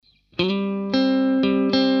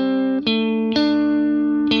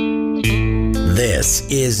This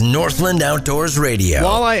is Northland Outdoors Radio.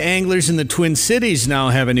 Walleye anglers in the Twin Cities now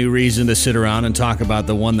have a new reason to sit around and talk about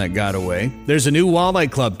the one that got away. There's a new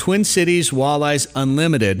walleye club, Twin Cities Walleyes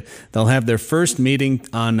Unlimited. They'll have their first meeting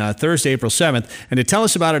on Thursday, April 7th. And to tell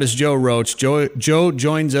us about it is Joe Roach. Joe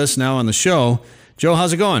joins us now on the show. Joe,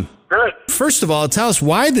 how's it going? Good. First of all, tell us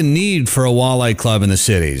why the need for a walleye club in the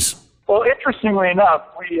cities? Well, interestingly enough,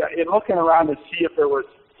 in looking around to see if there was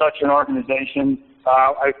such an organization,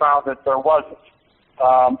 I found that there wasn't.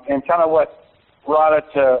 And kind of what brought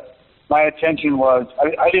it to my attention was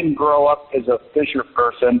I didn't grow up as a fisher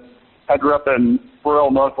person. I grew up in rural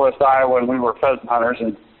northwest Iowa, and we were pheasant hunters.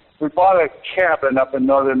 And we bought a cabin up in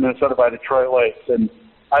northern Minnesota by Detroit Lakes. And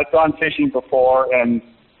I'd gone fishing before, and,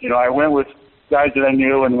 I went with guys that I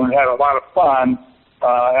knew, and we had a lot of fun.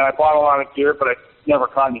 And I bought a lot of gear, but I never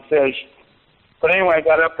caught any fish. But anyway, I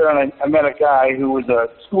got up there, and I met a guy who was a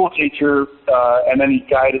school teacher, and then he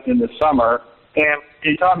guided in the summer. And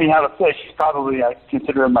he taught me how to fish. He's probably, I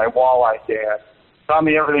consider him my walleye dad. Taught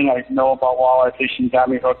me everything I know about walleye fishing, got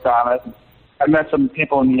me hooked on it. I met some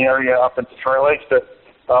people in the area up in Detroit Lakes that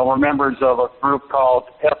were members of a group called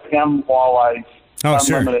FM Walleyes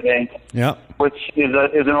Unlimited Inc., which is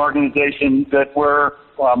an organization that we're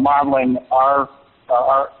modeling our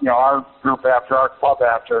group after, our club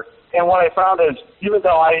after. And what I found is, even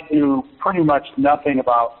though I knew pretty much nothing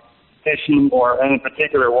about fishing or any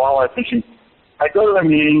particular walleye fishing, I go to the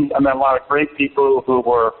meetings. I met a lot of great people who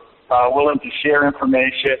were willing to share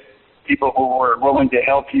information, people who were willing to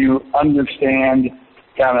help you understand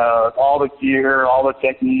kind of all the gear, all the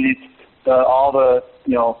techniques, all the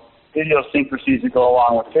idiosyncrasies that go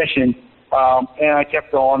along with fishing. And I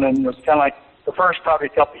kept going, and it was kind of like the first probably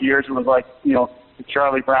couple of years, it was like, the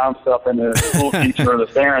Charlie Brown stuff and the school teacher or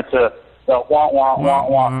the parents, the wah, wah, wah,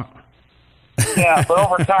 wah. Yeah, but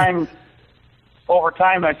over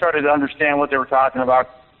time, I started to understand what they were talking about,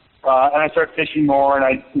 and I started fishing more. And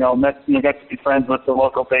I, got to be friends with the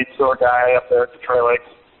local bait store guy up there at Detroit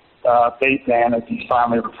Lakes, bait man, as he's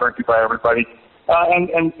finally referred to by everybody.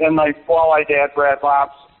 And my walleye dad, Brad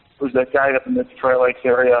Lops, who's that guy up in the Detroit Lakes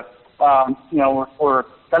area. We're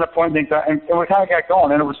kind of pointing things out, and we kind of got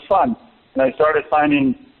going, and it was fun. And I started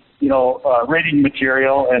finding, reading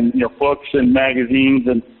material and books and magazines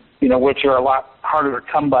and. Which are a lot harder to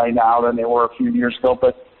come by now than they were a few years ago.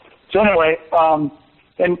 But so anyway,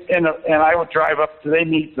 and I would drive up. They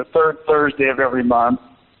meet the third Thursday of every month,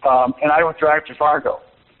 and I would drive to Fargo.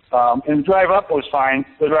 And the drive up was fine.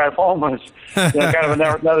 The drive home was kind of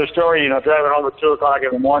another story. Driving home at 2:00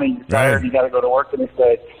 in the morning, you're tired, right. You got to go to work the next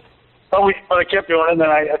day. But I kept doing it. And then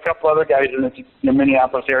a couple other guys in the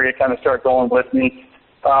Minneapolis area kind of started going with me.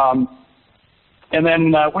 And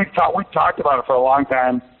then we talked about it for a long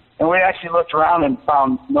time. And we actually looked around and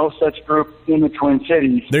found no such group in the Twin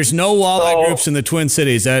Cities. There's no walleye groups in the Twin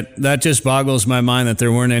Cities. That just boggles my mind that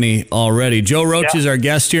there weren't any already. Joe Roach is our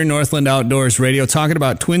guest here, Northland Outdoors Radio, talking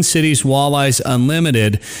about Twin Cities Walleyes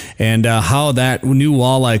Unlimited and how that new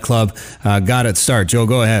walleye club got its start. Joe,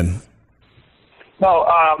 go ahead. No,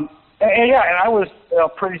 and I was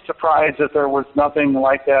pretty surprised that there was nothing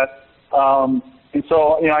like that. And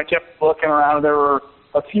so, I kept looking around. There were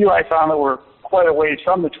a few I found that were quite a ways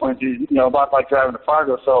from the Twin Cities, about like driving to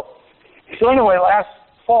Fargo. So anyway, last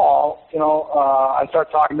fall, I started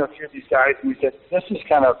talking to a few of these guys, and we said, this is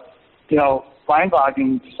kind of,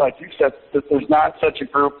 mind-boggling, just like you said, that there's not such a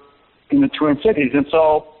group in the Twin Cities. And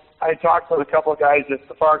so I talked with a couple of guys at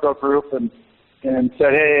the Fargo group and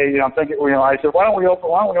said, hey, I'm thinking, I said, why don't we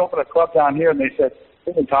open a club down here? And they said,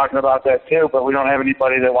 we've been talking about that too, but we don't have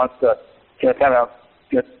anybody that wants to,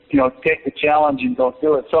 take the challenge and go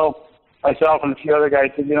do it. So myself and a few other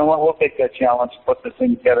guys said, we'll take that challenge, put this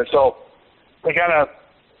thing together. So we kind of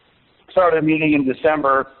started a meeting in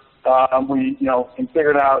December. We, and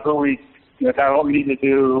figured out who we, kind of what we need to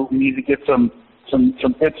do. We need to get some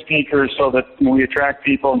good speakers so that we attract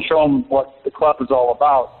people and show them what the club is all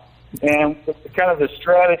about. And kind of the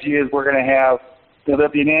strategy is we're going to have, there'll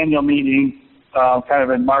be an annual meeting kind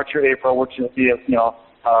of in March or April, which will be, we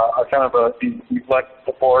elect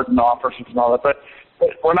the board and officers and all that. But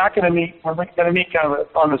we're not going to meet. We're going to meet kind of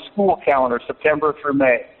on the school calendar, September through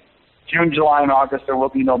May. June, July, and August, there will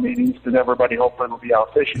be no meetings because everybody hopefully will be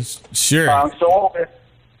out fishing. Sure. So what we'll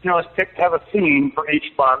do is have a theme for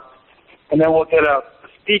each month, and then we'll get a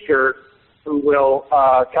speaker who will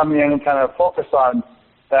come in and kind of focus on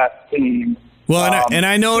that theme. Well, and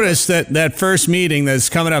I noticed that first meeting that's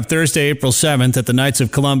coming up Thursday, April 7th at the Knights of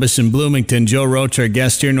Columbus in Bloomington. Joe Roach, our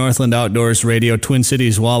guest here, Northland Outdoors Radio, Twin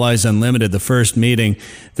Cities Walleyes Unlimited, the first meeting,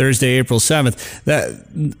 Thursday, April 7th.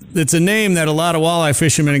 It's a name that a lot of walleye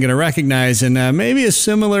fishermen are going to recognize, and maybe a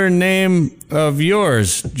similar name of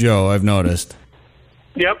yours, Joe, I've noticed.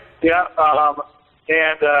 Yep, yeah.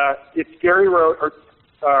 And it's Gary Roach,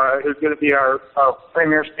 who's going to be our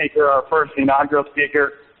premier speaker, our first inaugural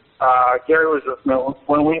speaker. Gary was,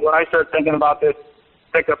 when I started thinking about this,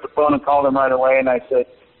 picked up the phone and called him right away, and I said,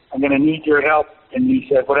 I'm going to need your help. And he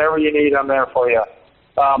said, whatever you need, I'm there for you.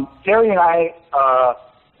 Gary and I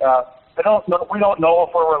don't know, we don't know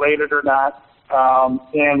if we're related or not.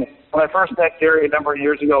 And when I first met Gary a number of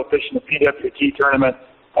years ago fishing the PWT tournament,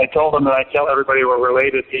 I told him that I tell everybody we're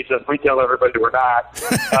related. He says, we tell everybody we're not.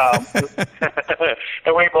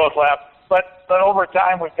 And we both laughed. But over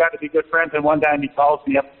time, we've got to be good friends. And one time he calls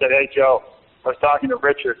me up and said, hey, Joe, I was talking to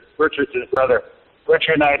Richard. Richard's his brother.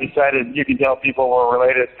 Richard and I decided you can tell people we're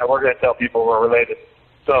related, and we're going to tell people we're related.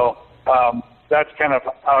 So that's kind of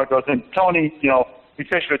how it goes. And Tony, we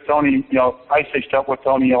fish with Tony. I fished up with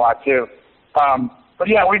Tony a lot, too. But,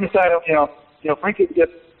 yeah, we decided, if we could get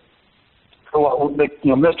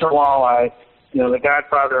Mr. Walleye, the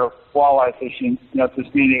godfather of walleye fishing, at this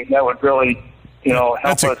meeting, that would really,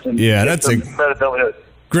 help us and get some credibility.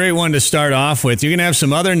 Great one to start off with. You're going to have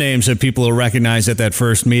some other names that people will recognize at that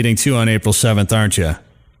first meeting, too, on April 7th, aren't you?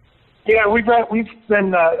 Yeah, we've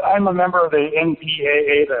been, I'm a member of the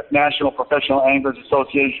NPAA, the National Professional Anglers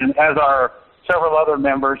Association, as are several other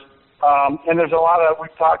members. And there's a lot of,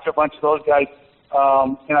 we've talked to a bunch of those guys,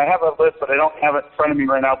 and I have a list, but I don't have it in front of me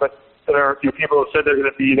right now, but there are people who said they're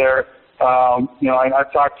going to be there.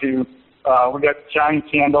 I've talked to, we got Johnny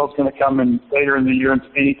Candle's going to come in later in the year and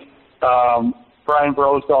speak. Brian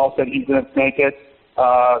Brosdahl said he's going to make it.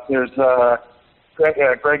 There's Greg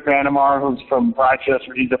Vandermar, who's from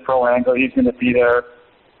Rochester. He's a pro angler. He's going to be there.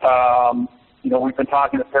 We've been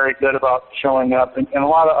talking to Perry Good about showing up, and a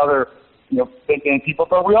lot of other, big name people.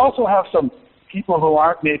 But we also have some people who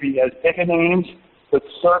aren't maybe as big a names, but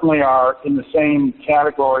certainly are in the same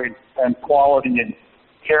category and quality and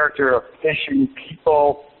character of fishing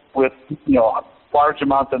people with, large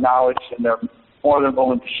amounts of knowledge, and they're more than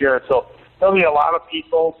willing to share it. So there'll be a lot of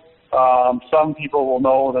people. Some people will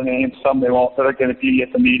know the names, some they won't, that are going to be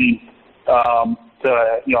at the meeting.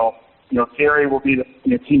 Gary will be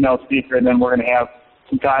the keynote speaker, and then we're going to have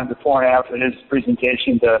some time before and after his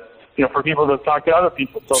presentation to, for people to talk to other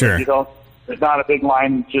people. So sure. that there's not a big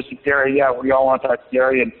line just to Gary. Yeah, we all want to talk to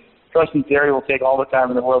Gary, and trust me, Gary will take all the time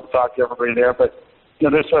in the world to talk to everybody there. But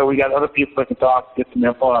this way we got other people that can talk, get some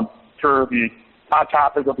info. I'm sure it'll be hot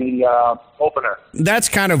topic will be opener. That's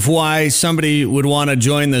kind of why somebody would want to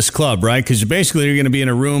join this club, right? Because basically you're going to be in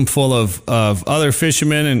a room full of other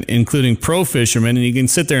fishermen, and including pro fishermen, and you can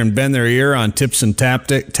sit there and bend their ear on tips and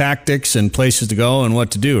tactics and places to go and what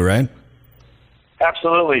to do, right?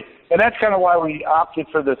 Absolutely. And that's kind of why we opted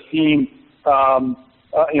for the theme, a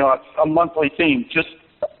monthly theme. Just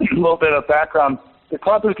a little bit of background. The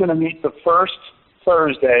club is going to meet the first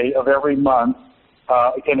Thursday of every month,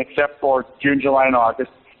 again, except for June, July, and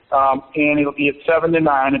August. And it'll be at 7 to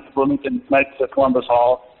 9 at the Bloomington Knights of Columbus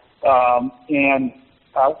Hall. The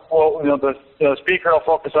speaker will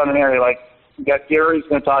focus on an area like, we got Gary's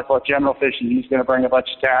going to talk about general fishing. He's going to bring a bunch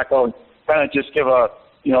of tackle and kind of just give a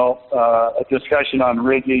discussion on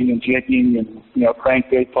rigging and jigging and,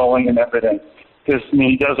 crankbait pulling and everything. Because,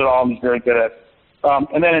 he does it all and he's very good at it.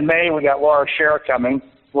 And then in May, we got Laura Scher coming.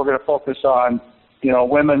 We're going to focus on,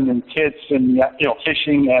 women and kids in,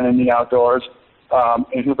 fishing and in the outdoors.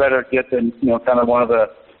 And who better get than, kind of one of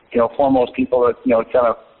the, foremost people that,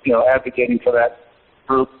 advocating for that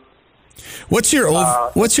group. What's your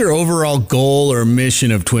overall goal or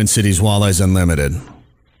mission of Twin Cities Walleyes Unlimited?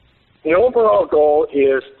 The overall goal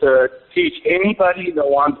is to teach anybody that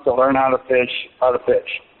wants to learn how to fish.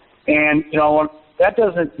 And, that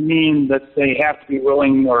doesn't mean that they have to be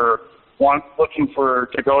willing or looking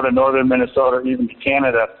to go to northern Minnesota or even to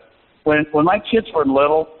Canada. When my kids were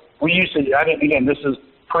little, we used to, again, this is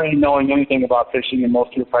pre-knowing anything about fishing, and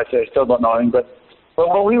most people probably say I still don't know anything, but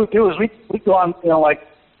what we would do is we'd go on,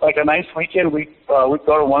 like a nice weekend, we'd go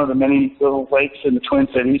to one of the many little lakes in the Twin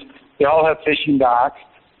Cities. They all have fishing docks,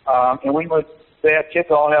 and they had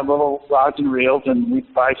kids all have little rods and reels, and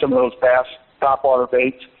we'd buy some of those bass topwater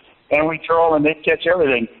baits, and we'd throw them, and they'd catch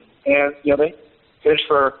everything. And, they fish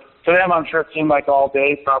for them, I'm sure it seemed like all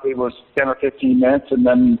day, probably was 10 or 15 minutes, and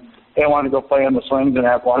then they wanted to go play on the swings and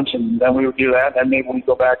have lunch, and then we would do that, and maybe we'd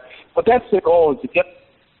go back. But that's the goal, is to get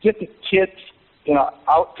the kids,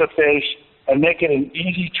 out to fish and make it an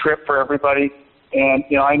easy trip for everybody. And,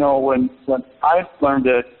 I know when I learned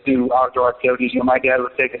to do outdoor activities, my dad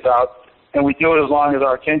would take us out, and we'd do it as long as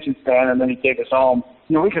our attention span, and then he'd take us home.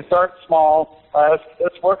 We can start small.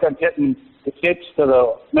 Let's work on getting the kids to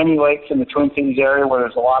the many lakes in the Twin Cities area where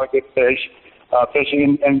there's a lot of good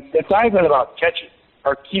fishing. And it's not even about catching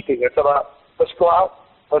or keeping. It's about, let's go out,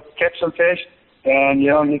 let's catch some fish, and,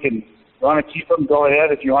 you want to keep them, go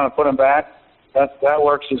ahead. If you want to put them back, that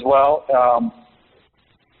works as well.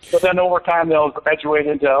 But then over time, they'll graduate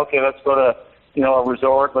into, okay, let's go to, a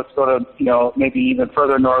resort. Let's go to, maybe even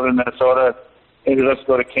further northern Minnesota. Maybe let's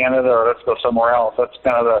go to Canada or let's go somewhere else. That's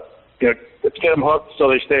kind of let's get them hooked so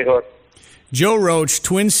they stay hooked. Joe Roach,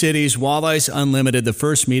 Twin Cities, Walleyes Unlimited, the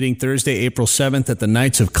first meeting Thursday, April 7th at the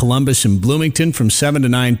Knights of Columbus in Bloomington from 7 to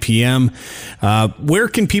 9 p.m. Where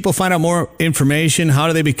can people find out more information? How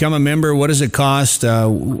do they become a member? What does it cost? Tell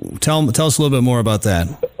us a little bit more about that.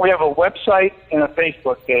 We have a website and a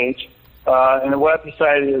Facebook page. And the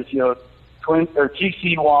website is,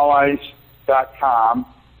 tcwalleyes.com.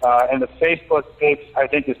 And the Facebook page, I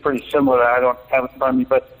think, is pretty similar. I don't have it in front of me.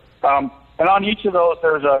 But, and on each of those,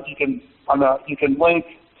 you can link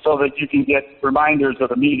so that you can get reminders of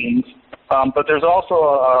the meetings. But there's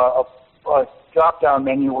also a drop-down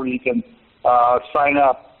menu where you can sign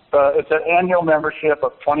up. It's an annual membership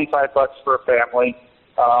of $25 for a family.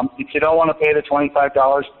 If you don't want to pay the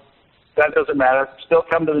 $25, that doesn't matter. Still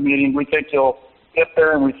come to the meeting. We think you'll get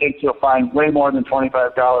there, and we think you'll find way more than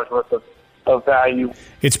 $25 worth of value.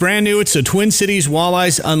 It's brand new. It's the Twin Cities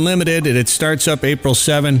Walleyes Unlimited, and it starts up April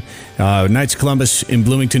 7. Knights of Columbus in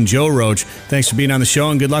Bloomington. Joe Roach, thanks for being on the show,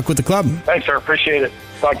 and good luck with the club. Thanks, sir. Appreciate it.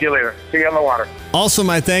 Talk to you later. See you on the water. Also,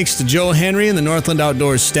 my thanks to Joe Henry and the Northland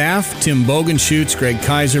Outdoors staff, Tim Bogenschutz, Greg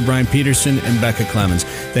Kaiser, Brian Peterson, and Becca Clemens.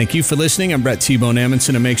 Thank you for listening. I'm Brett T-Bone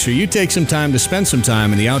Amundsen, and make sure you take some time to spend some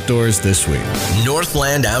time in the outdoors this week.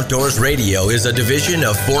 Northland Outdoors Radio is a division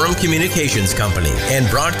of Forum Communications Company and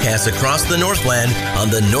broadcasts across the Northland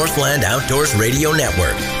on the Northland Outdoors Radio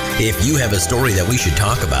Network. If you have a story that we should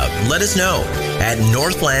talk about, let us know at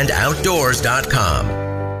northlandoutdoors.com.